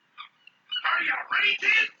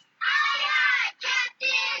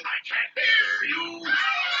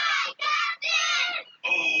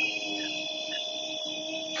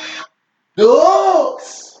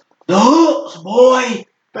The Hooks, boy.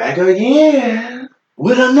 Back again.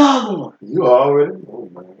 With another one. You already know,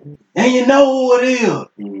 man. And you know who it is.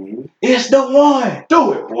 Mm-hmm. It's the one.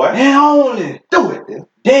 Do it, boy. And only. Do it, then.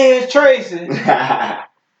 There's Tracy.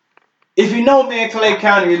 If you know me in Clay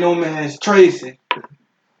County, you know me as Tracy.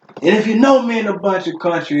 And if you know me in a bunch of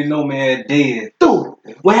country, you know me as Dead. Do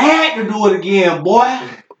it. We had to do it again, boy. I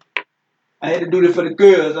had to do this for the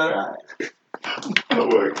girls, alright?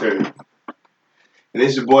 Okay. And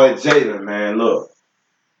it's your boy Jalen, man. Look,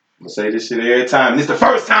 I'm going to say this shit every time. This the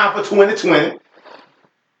first time for 2020.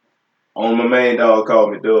 Only my main dog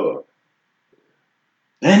called me Doug.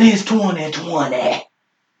 And it's 2020.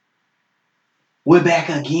 We're back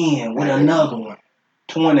again with another one.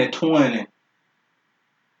 2020.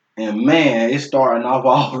 And man, it's starting off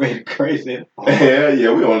already crazy.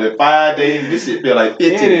 Yeah, we only 5 days. This shit feel like 15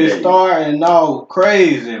 days. It is starting off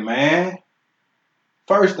crazy, man.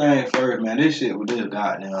 First thing first, man. This shit with this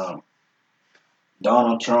goddamn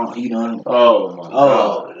Donald Trump, he done. Oh, my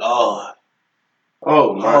God. Lord.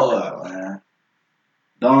 Oh, my Lord, God. man.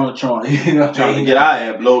 Donald Trump, you know, Trying to get our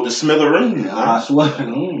ass blow to smithereens. I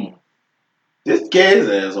swear. Just get his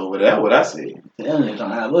ass over there. What I say. Telling you, trying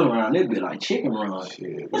to have a look around, it'd be like chicken run.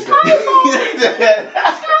 Shit. The sky's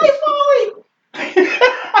falling.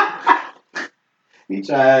 He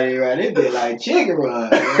tried it right. It'd be like chicken run.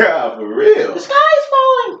 God, for real. The sky's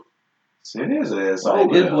falling. Send his ass Like,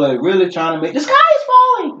 over this there. boy really trying to make the sky's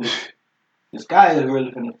falling. The sky is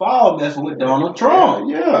really finna fall messing with Donald Trump.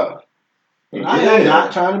 Yeah. I am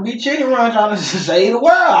not trying to be chicken run, trying to save the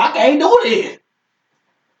world. I can't do this.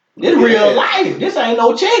 This real life. This ain't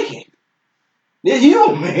no chicken. This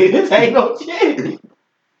human. This ain't no chicken.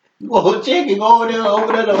 You want chicken, go over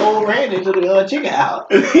there to old Randy to the chicken house.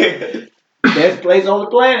 Best place on the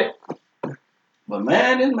planet. But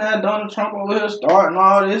man, this man Donald Trump over here starting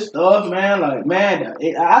all this stuff, man. Like, man,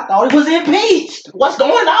 I thought he was impeached. What's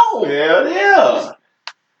going on? Hell yeah.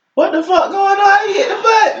 What the fuck going on? How you get the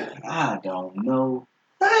button? I don't know.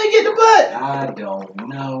 How you get the button? I don't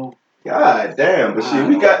know. God damn, but shit,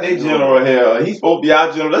 we got that general here. He's supposed to be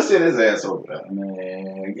our general. Let's send his ass over there.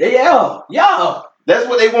 Man, yeah. That's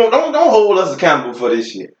what they want. Don't hold us accountable for this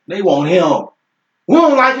shit. They want him. We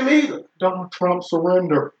don't like him either. Donald Trump,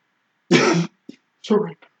 surrender.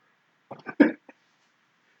 Surrender.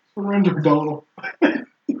 Surrender, Donald. I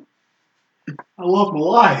love my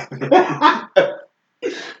life. Man,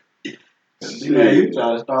 you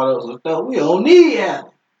trying to start up some stuff we don't need him.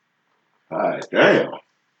 God damn.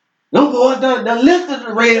 Them boys done lifted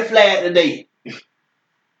the red flag today.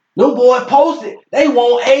 Them boys posted they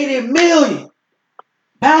want 80 million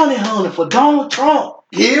bounty hunter for Donald Trump.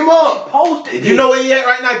 Give him up. Posted. You know where he at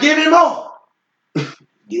right now? Give him up.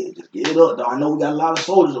 Just get it up, though. I know we got a lot of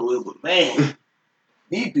soldiers over here, but man,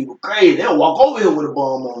 these people crazy. They'll walk over here with a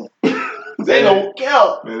bomb on. They don't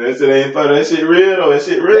care. Man, that shit ain't funny. That shit real though. That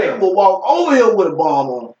shit They real. will walk over here with a bomb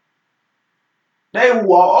on. They will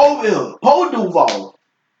walk over here. Po Duval.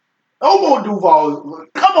 No more Duval.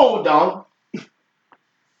 Come on, Don.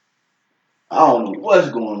 I don't know what's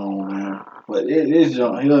going on, man. But this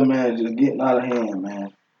junk here, man, just getting out of hand,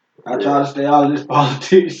 man. I try to stay out of this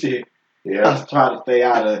politics shit. Yeah. I try to stay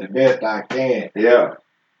out of it the best I can. Yeah.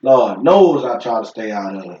 Lord knows I try to stay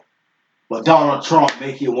out of it. But Donald Trump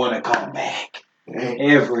make you want to come back.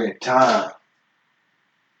 Every time.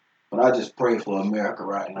 But I just pray for America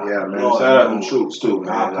right now. Yeah, man. Lord shout out knows. them troops too,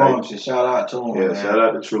 man. I promise you, shout out to them, Yeah, man. shout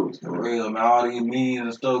out the troops, For man. real, man. All these memes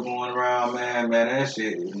and stuff going around, man, that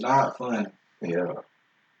shit is not funny. Yeah.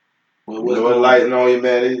 But You know what lighting on you,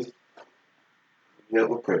 man, is? Yeah,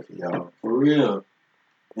 we'll pray for y'all. For real.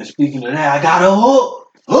 And speaking of that, I got a hook.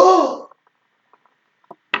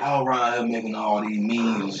 Y'all around here making all these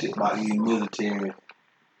memes and shit about these military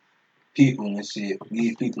people and shit.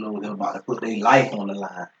 These people over there about to put their life on the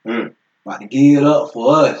line. About to give it up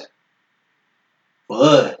for us. For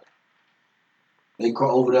us. They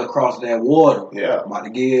over there across that water. Yeah. About to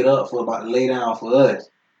give it up about to lay down for us.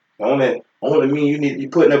 Only me you need to be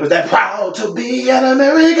putting up is that proud to be an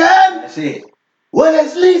American. That's it. Well,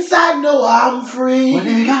 at least I know I'm free. But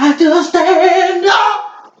they got to stand up.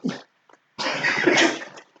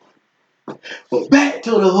 But back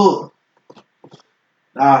to the hook.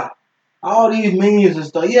 All these memes and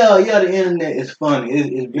stuff. Yeah, the internet is funny.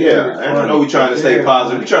 It's very funny. I know we're trying to stay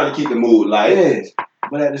positive. We're trying to keep the mood light. Yes.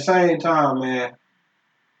 But at the same time, man,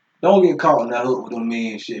 don't get caught in that hook with them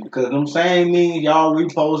memes shit. Because them same memes y'all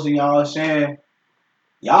reposting, y'all sharing,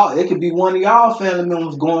 Y'all, it could be one of y'all family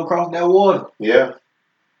members going across that water. Yeah.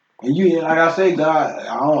 And you, like I say,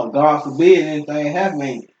 God forbid anything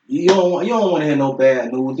happen. You don't want to hear no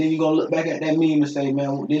bad news. Then you gonna look back at that meme and say,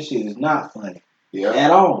 man, this shit is not funny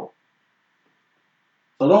at all.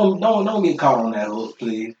 So don't get caught on that hook,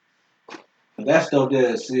 please. That stuff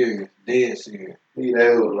there is serious, dead serious. Leave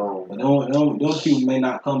that hook alone. But those people may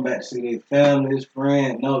not come back to see their families,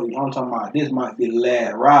 friends. No, I'm talking about this might be the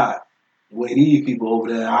last ride. The way these people over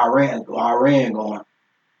there in Iran going,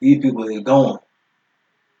 these people is going.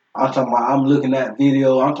 I'm talking about, I'm looking at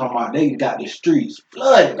video, I'm talking about they got the streets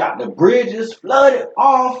flooded, got the bridges flooded,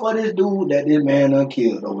 all for this dude that this man done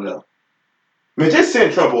killed over there. Man, just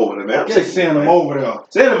send Trump over there, man. Just send him over there.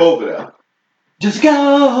 Send him over there. Just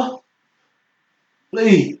go.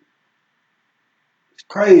 Please. It's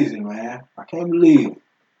crazy, man. I can't believe it.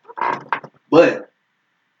 But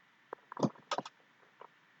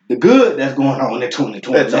the good that's going on in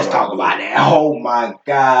 2020, let's talk about that. Oh my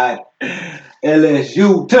God.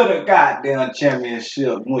 LSU to the goddamn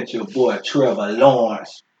championship with your boy Trevor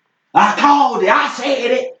Lawrence. I called it. I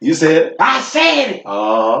said it. You said it? I said it.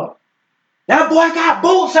 That boy got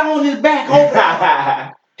boots on his back over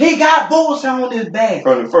there. He got boots on his back.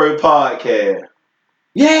 From the first podcast.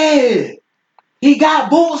 Yeah. He got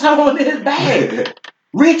boots on his back.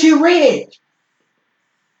 Richie Rich.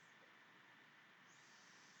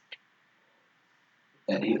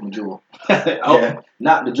 That is the jewel.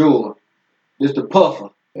 Not the jewel. Just the puffer.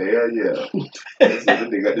 Yeah.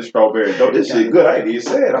 They got the strawberry. Don't this shit good. I ain't even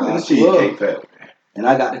said. I'm in the cheesecake factory. And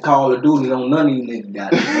I got the Call of Duty on none of you niggas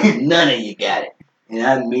got it. None of you got it. And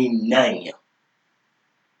I mean none of you.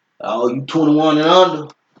 Oh, you 21 and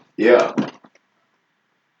under? Yeah.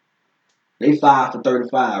 They 5 for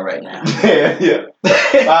 35 right now. Yeah.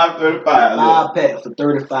 5:35. 5 pack for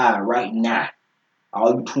 35 right now.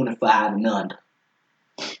 All you 25 and under.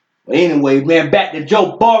 But anyway, man, back to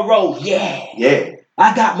Joe Burrow. Yeah.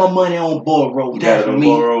 I got my money on Burrow. That's me.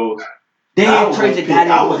 Burrows. Damn, Tracy got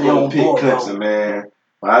his money on Burrow. Clemson, man.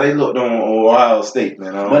 Well, they looked on Ohio State,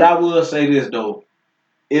 man. But I will say this, though.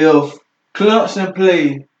 If Clemson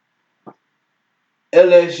play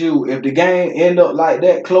LSU, if the game end up like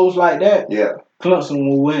that, close like that, Clemson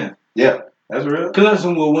will win. Yeah, that's real.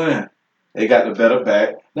 Clemson will win. They got the better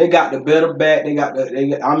back. They got the better back.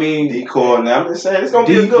 I mean, D-Core. Now I'm just saying it's gonna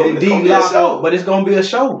be a good one. It's gonna be a show. But it's gonna be a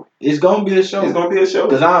show. It's gonna be a show.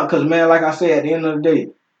 Cause man, like I said, at the end of the day,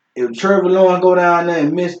 if Trevor Lawrence go down there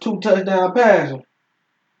and miss 2 touchdown passes,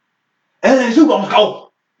 LSU gonna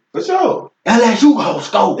score. For sure. LSU gonna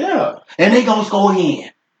score. Yeah. And they gonna score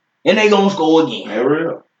again. And they gonna score again. Yeah,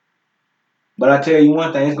 real. But I tell you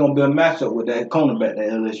one thing, it's gonna be a matchup with that cornerback that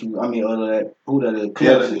LSU. I mean, who that is?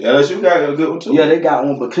 Clemson. Yeah, LSU got a good one too. Yeah, they got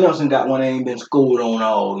one, but Clemson got one that ain't been scored on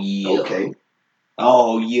all year. Okay.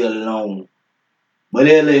 All year long. But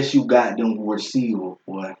LSU got them receivers,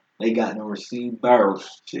 boy. They got them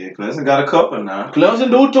receivers. Shit, Clemson got a couple now.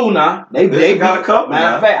 Clemson do too now. They got a couple.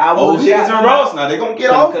 Matter of fact, I was Higgins and Ross now. They gonna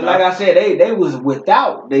get off. Cause like I said, they was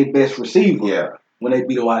without their best receiver. Yeah. When they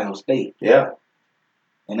beat Ohio State. Yeah.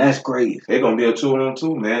 And that's crazy. They're going to be a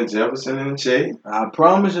 2-on-2, man. Jefferson and Shea. I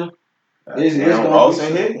promise you. It's going Ross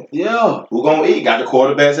and Higgins. Yeah. Who going to eat? Got the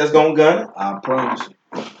quarterbacks that's going to gun it. I promise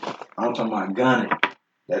you. I'm talking about gunning.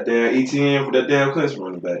 That damn ETN for that damn Clemson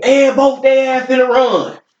running back. And both their ass finna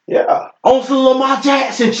run. Yeah. On some Lamar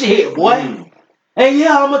Jackson shit, boy. And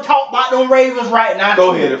yeah, I'm going to talk about them Ravens right now.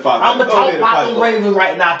 Go ahead and fight. I'm going to talk about them Ravens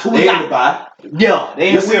right now, too. They in the bye. Yeah.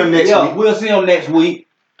 We'll see them next week. We'll see them next week.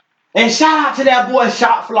 And shout out to that boy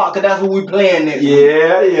Shot Flock, because that's who we playing next week.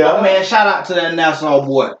 Yeah. Oh, man, shout out to that Nassau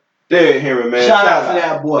boy. Derrick Henry, man. Shout out to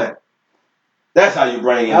that boy. That's how you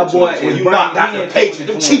bring in that the boy. You knocked out the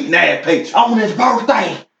Patriots, them cheap ass Patriots. On his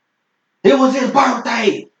birthday. It was his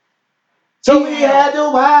birthday. So he had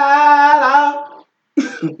to wild out.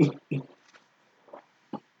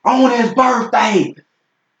 On his birthday.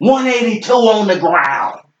 182 on the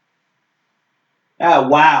ground.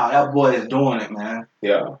 That boy is doing it, man.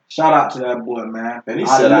 Yeah. Shout out to that boy, man. And he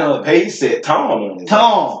said out the he said Tom on it.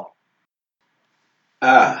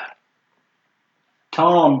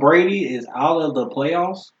 Tom Brady is out of the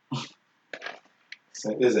playoffs.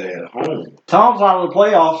 Sent his ass home. Tom's out of the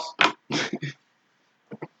playoffs.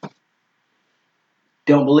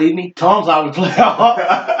 Don't believe me? Tom's out of the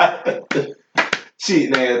playoffs.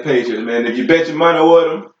 Cheating ass Patriots, man. If you bet your money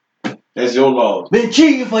with them, that's your loss. Been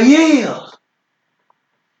cheating for years.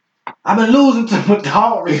 I've been losing to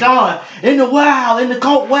Rashawn in the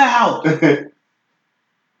Colt warehouse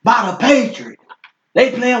by the Patriots.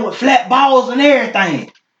 They playing with flat balls and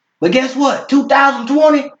everything. But guess what?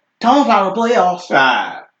 2020, Tom's out of the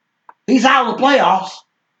playoffs. He's out of the playoffs.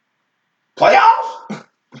 Playoffs?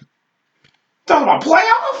 Talking about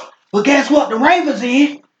playoffs? But guess what? The Ravens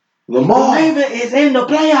in. Lamar. The Ravens is in the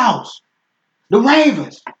playoffs. The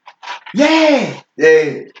Ravens. Yeah.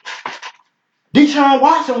 Yeah. Deshaun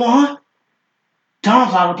Watson won.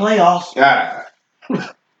 Tom's out of the playoffs. Ah.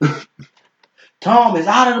 Tom is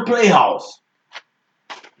out of the playoffs.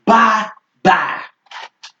 Bye.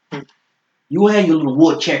 You and your little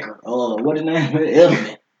woodchecker. What his name?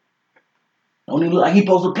 Edelman. Don't even look like he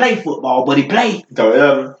supposed to play football, but he played. So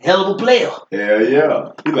Edelman. Hell of a player. Hell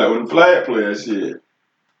yeah. He like when the flag player shit.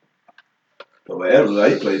 So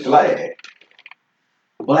Edelman, he played flag.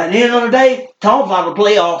 But at the end of the day, Tom's out of the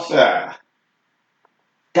playoffs. Ah.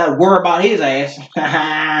 Got to worry about his ass.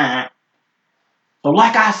 So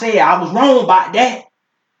like I said, I was wrong about that.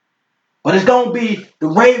 But it's going to be the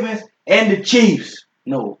Ravens and the Chiefs.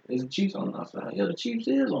 No, is the Chiefs on our side? Yeah, the Chiefs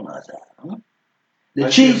is on our side. Huh? The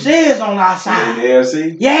Chiefs is on our side. In the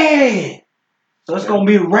AFC? Yeah. So it's going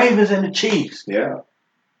to be the Ravens and the Chiefs. Yeah.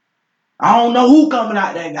 I don't know who coming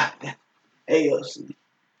out that goddamn AFC.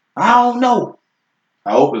 I don't know.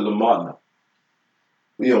 I hope it's Lamar now.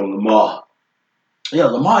 We on Lamar. Yeah,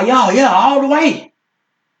 Lamar, yeah, all the way.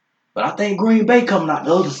 But I think Green Bay coming out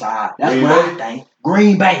the other side. That's Green what Bay? I think.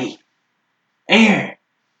 Green Bay. Aaron.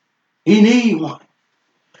 He need one.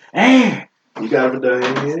 Aaron. You got him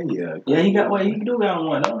done, yeah. Yeah, he got one. He do got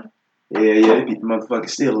one, don't he? Yeah, they beat the motherfucking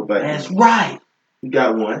Steelers back. That's right. He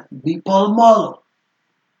got one. Beat Palomalo.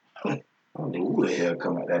 I don't know who the hell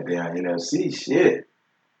come out that damn NFC shit.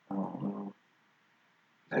 I don't know.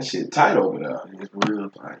 That shit tight over there. It's real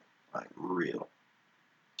tight. Like real.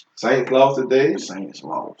 Saints lost today. The Saints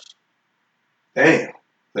lost. Damn.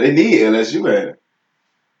 They need LSU at it.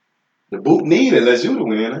 The boot need LSU to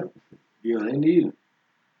win it. Yeah, they need it.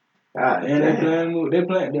 God And damn. they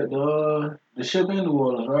playing the ship in New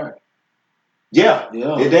Orleans, right? Yeah.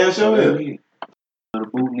 Yeah. It damn sure They is. need it. The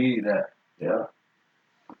boot need that. Yeah.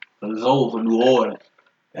 It's over for New Orleans.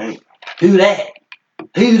 Dang. Who that?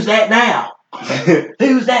 Who's that now?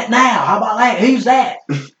 Who's that now? How about that? Who's that?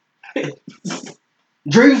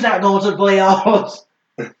 Drew's not going to the playoffs.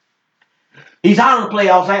 He's out of the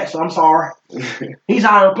playoffs, actually. I'm sorry. He's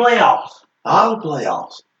out of the playoffs. Out of the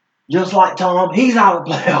playoffs. Just like Tom, he's out of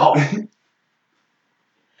the playoffs.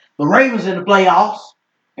 The Ravens in the playoffs,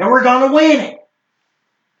 and we're going to win it.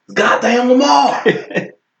 Goddamn Lamar.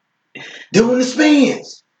 Doing the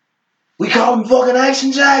spins. We call him fucking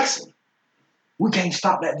Action Jackson. We can't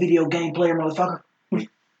stop that video game player, motherfucker.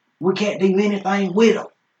 We can't do anything with him.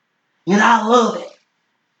 And I love it.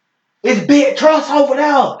 It's big trust over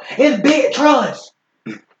there. It's big trust.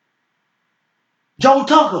 Joe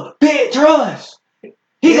Tucker, big trust.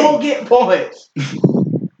 He gonna get points.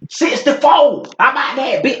 64. How about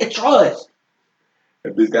that? Big trust.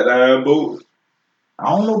 That bitch got the iron boots. I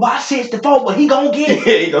don't know about 64, but he gonna get it.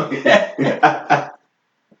 Yeah, he gonna get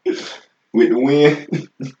it. With the win.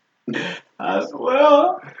 I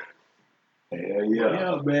swear. Hell yeah.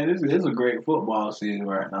 Yeah, man, it's a great football season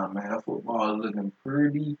right now, man. Football is looking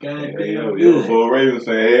pretty goddamn Hell yeah. good. For a Ravens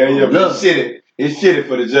fan, hell yeah. But Look. it's shitty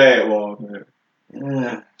for the Jaguars, man.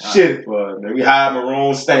 Yeah. Shitty for us, man. We hired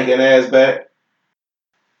Maroon stinking ass back.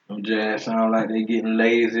 Them Jazz sound like they getting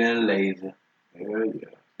lazy and lazy. Hell yeah.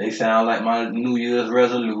 They sound like my New Year's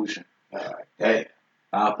resolution. Damn.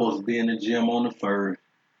 I was supposed to be in the gym on the 1st.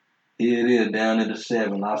 Here it is, down to the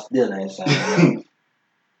 7th. I still ain't signed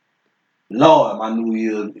Lord, my New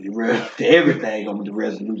Year's, everything on the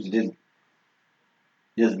resolution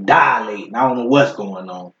just dilating. I don't know what's going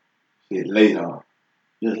on. Shit late on.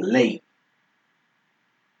 Just late.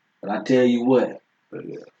 But I tell you what,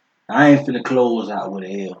 Yeah. I ain't finna close out with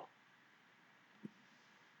a L.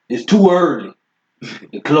 It's too early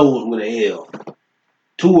to close with a L.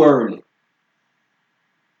 Too early.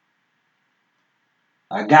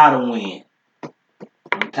 I gotta win.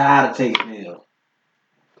 I'm tired of taking L.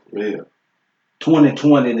 Real.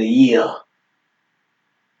 2020 the year.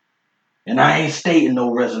 And I ain't stating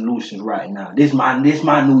no resolutions right now. This my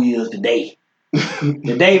New Year's today.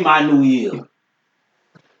 Today my New Year.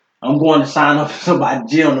 I'm going to sign up for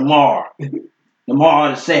somebody's gym tomorrow.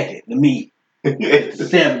 Tomorrow the 2nd to meet.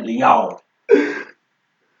 7th to y'all.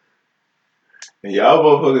 And y'all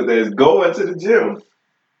motherfuckers that's going to the gym.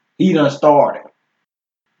 He done started.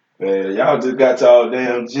 Man, y'all just got y'all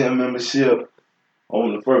damn gym membership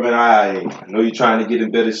on the front. Man, I know you're trying to get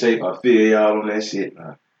in better shape. I feel y'all on that shit,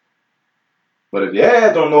 man. But if your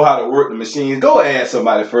ass don't know how to work the machines, go ask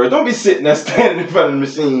somebody first. Don't be sitting there standing in front of the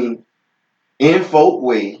machine in folk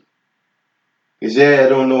way. Because your ass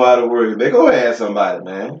don't know how to work it, man. Go ask somebody,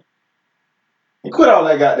 man. And quit all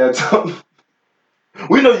that goddamn talk.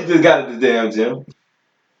 We know you just got at the damn gym.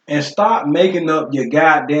 And stop making up your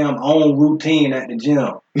goddamn own routine at the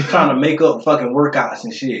gym. Trying to make up fucking workouts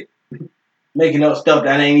and shit. Making up stuff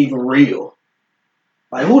that ain't even real.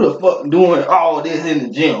 Like, who the fuck doing all this in the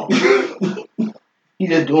gym? He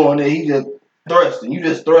just doing it. He just thrusting. You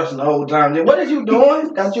just thrusting the whole time. What is you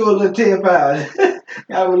doing? Got you a little 10 pounds.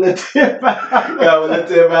 Got a little 10 pounds. Got a little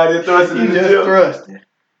 10 pounds thrusting in the just gym. Thrusting.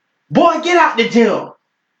 Boy, get out the gym.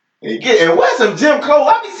 And wear some gym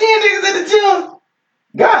clothes. I be seeing niggas in the gym.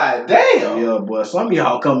 God damn. Yeah, boy. Some of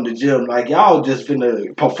y'all come to the gym like y'all just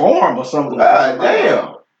finna perform or something. God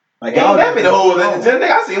damn. Like Ain't y'all that be the whole at the gym.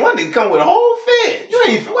 Nigga, I seen one nigga come with a whole fit. You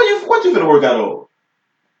ain't what you finna work out on?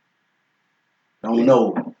 Don't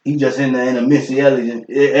know. He just in there in a Missy Elliott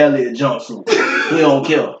jumpsuit. He don't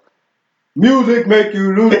care. Music make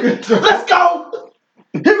you lose control. Let's go.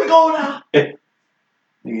 Here we go now.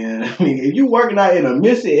 Yeah, I mean, if you working out in a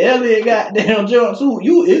Missy Elliott goddamn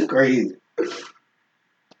jumpsuit, it's crazy.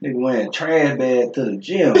 Nigga wearing trash bag to the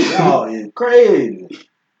gym. Y'all is crazy.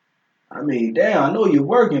 I mean, damn, I know you're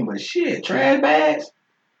working, but shit, trash bags?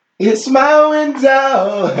 It's my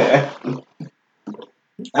window.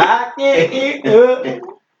 I can't get up.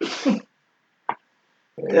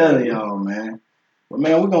 Telling y'all, man. But,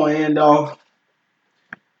 man, we're going to end off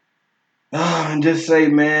and just say,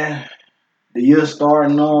 man, the year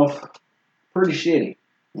starting off pretty shitty.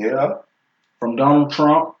 Yeah. From Donald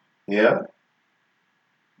Trump. Yeah.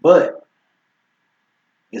 But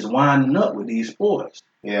it's winding up with these sports.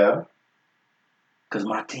 Yeah. Because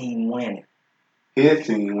my team winning. His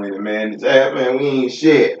team winning, man. Man, we ain't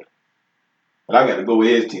shit. But I got to go with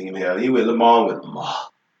his team, hell. He with Lamar with Lamar.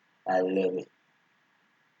 I love it.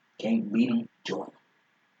 Can't beat him, join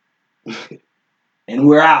him. And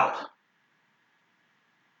we're out.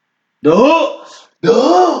 The Hooks. The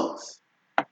Hooks.